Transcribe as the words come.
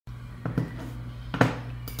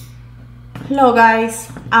Hello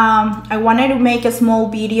guys, I wanted to make a small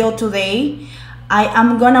video today. I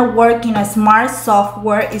am gonna work in a smart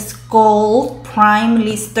software. It's called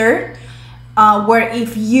Primelister, where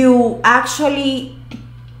if you actually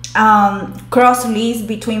cross list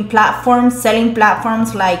between platforms, selling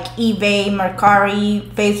platforms like eBay, Mercari,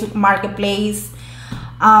 Facebook Marketplace,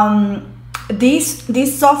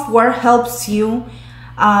 this software helps you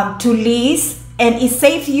to list, and it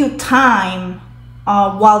saves you time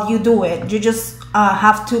while you do it. You just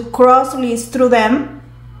have to cross list through them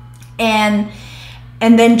and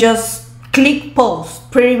then just click post.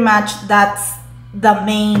 Pretty much that's the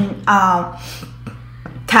main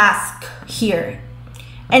task here.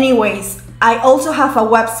 Anyways, I also have a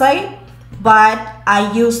website, but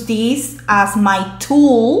I use this as my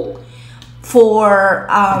tool for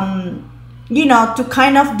you know, to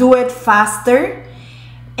kind of do it faster,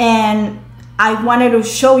 and I wanted to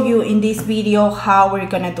show you in this video how we're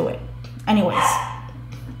gonna do it. Anyways,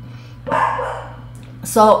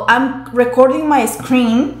 so I'm recording my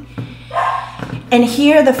screen, and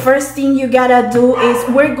here the first thing you gotta do is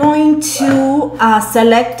we're going to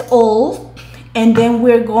select all, and then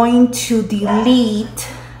we're going to delete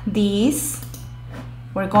these.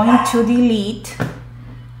 We're going to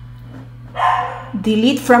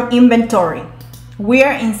delete from inventory.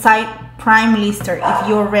 We're inside Primelister, if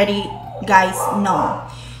you already guys know.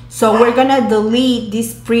 So we're gonna delete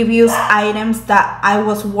these previous items that I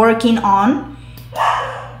was working on,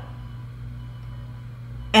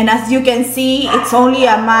 and as you can see, it's only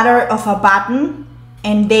a matter of a button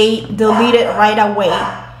and they delete it right away,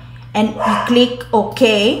 and you click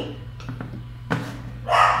OK.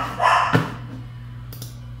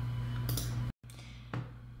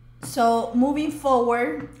 So moving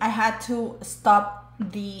forward, I had to stop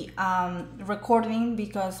the recording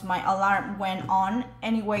because my alarm went on.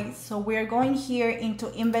 Anyway, so we're going here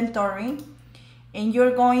into inventory, and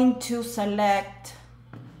you're going to select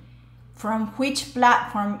from which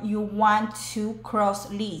platform you want to cross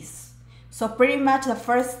list. So pretty much the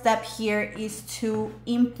first step here is to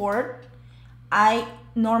import. I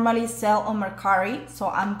normally sell on Mercari, so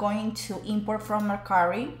I'm going to import from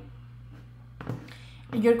Mercari.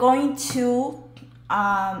 You're going to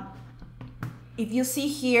if you see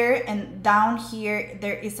here and down here,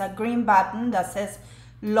 there is a green button that says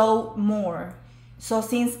load more. So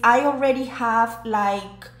since I already have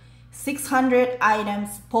like 600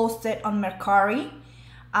 items posted on Mercari,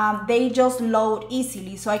 they just load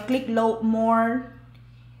easily. So I click load more,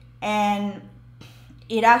 and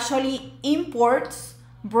it actually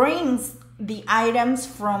brings the items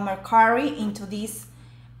from Mercari into this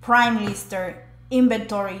Primelister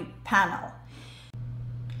inventory panel.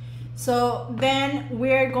 So then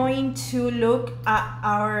we're going to look at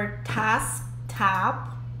our task tab,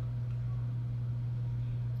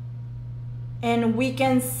 and we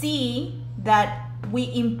can see that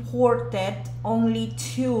we imported only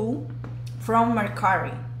 2 from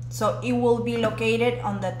Mercari. So it will be located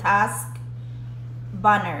on the task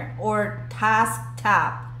banner or task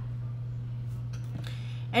tab.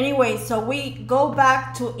 Anyway, so we go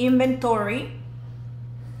back to inventory,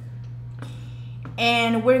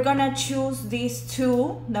 and we're gonna choose these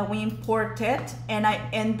 2 that we imported,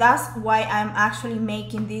 and that's why I'm actually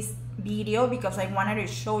making this video, because I wanted to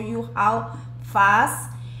show you how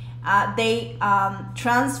fast they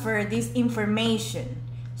transfer this information.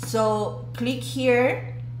 So click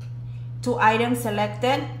here to item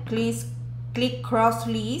selected, please click cross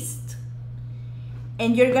list,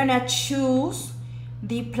 and you're gonna choose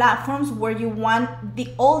the platforms where you want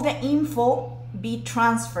all the info be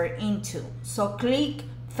transferred into. So click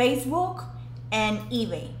Facebook and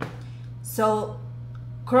eBay. So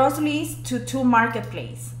cross list to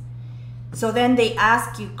marketplace. So then they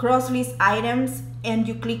ask you cross list items, and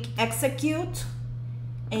you click execute,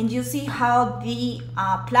 and you see how the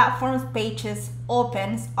platforms pages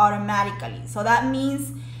opens automatically. So that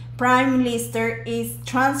means Primelister is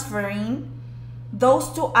transferring those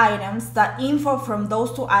 2 items, the info from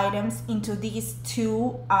those 2 items, into these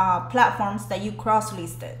 2 platforms that you cross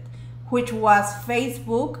listed, which was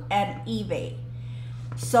Facebook and eBay.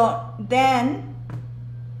 So then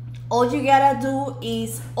all you gotta do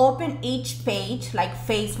is open each page, like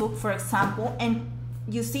Facebook for example, and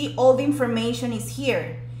you see all the information is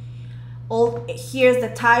here. Here's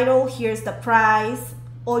the title, here's the price.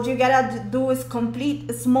 All you gotta do is complete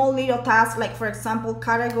a small little task, like for example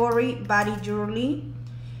category body jewelry,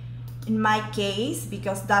 in my case,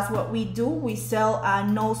 because that's what we do. We sell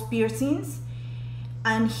nose piercings,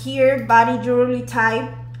 and here body jewelry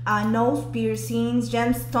type, nose piercings,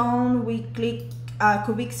 gemstone, we click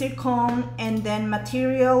cubic zircon, and then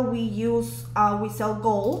material we use, we sell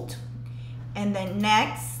gold, and then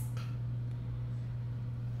next.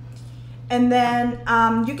 And then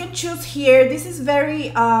you can choose here. This is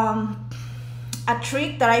very a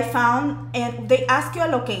trick that I found, and they ask you a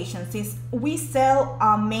location. Since we sell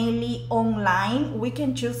mainly online, we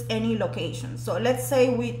can choose any location. So let's say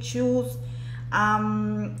we choose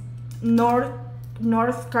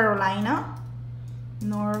North Carolina.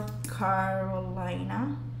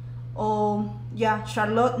 Oh yeah,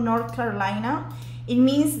 Charlotte, North Carolina. It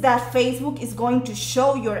means that Facebook is going to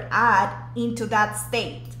show your ad into that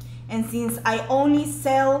state. And since I only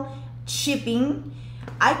sell shipping,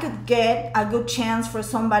 I could get a good chance for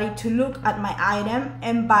somebody to look at my item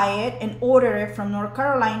and buy it and order it from North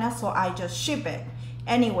Carolina, so I just ship it.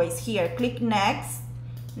 Anyways, here, click next,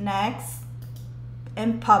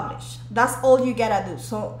 and publish. That's all you gotta do.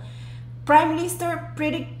 So Primelister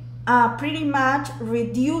pretty much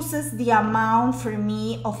reduces the amount for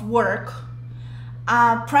me of work.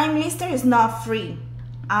 Primelister is not free.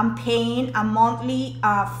 I'm paying a monthly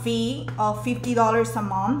fee of $50 a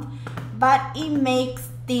month, but it makes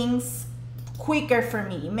things quicker for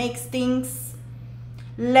me. It makes things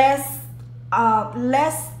less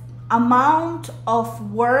amount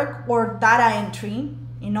of work or data entry,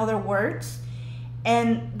 in other words.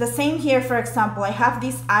 And the same here, for example, I have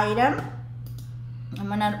this item. I'm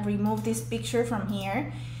gonna remove this picture from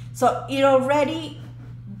here. So it already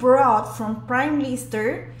brought from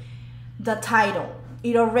Primelister the title.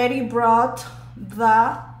 It already brought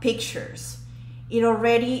the pictures. It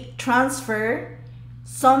already transferred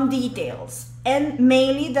some details, and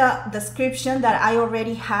mainly the description that I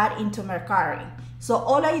already had into Mercari. So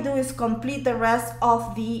all I do is complete the rest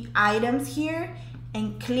of the items here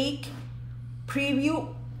and click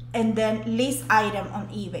preview and then list item on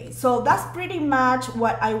eBay. So that's pretty much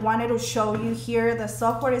what I wanted to show you here. The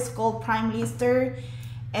software is called Primelister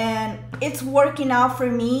and it's working out for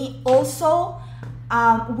me. Also,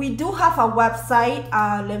 we do have a website.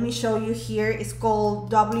 Let me show you here. It's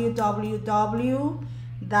called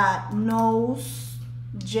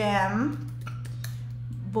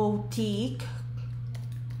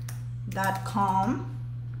www.nosegemboutique.com.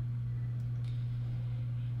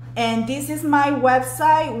 And this is my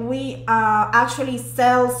website. We actually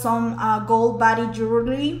sell some gold body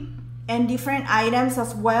jewelry and different items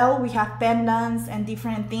as well. We have pendants and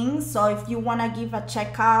different things. So if you want to give a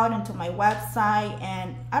check out into my website,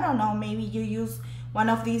 and I don't know, maybe you use one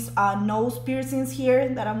of these nose piercings here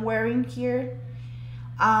that I'm wearing here.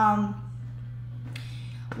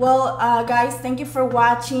 Well, guys, thank you for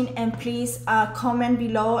watching, and please comment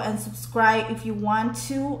below and subscribe if you want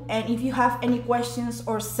to. And if you have any questions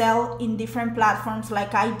or sell in different platforms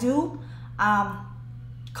like I do,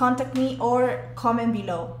 contact me or comment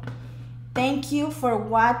below. Thank you for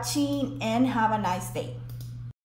watching and have a nice day.